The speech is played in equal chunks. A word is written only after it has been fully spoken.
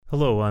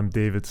Hello, I'm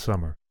David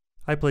Summer.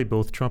 I play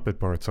both trumpet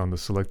parts on the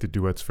Selected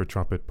Duets for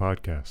Trumpet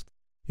podcast.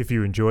 If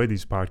you enjoy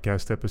these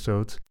podcast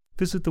episodes,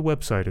 visit the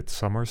website at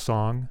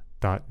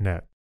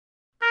summersong.net.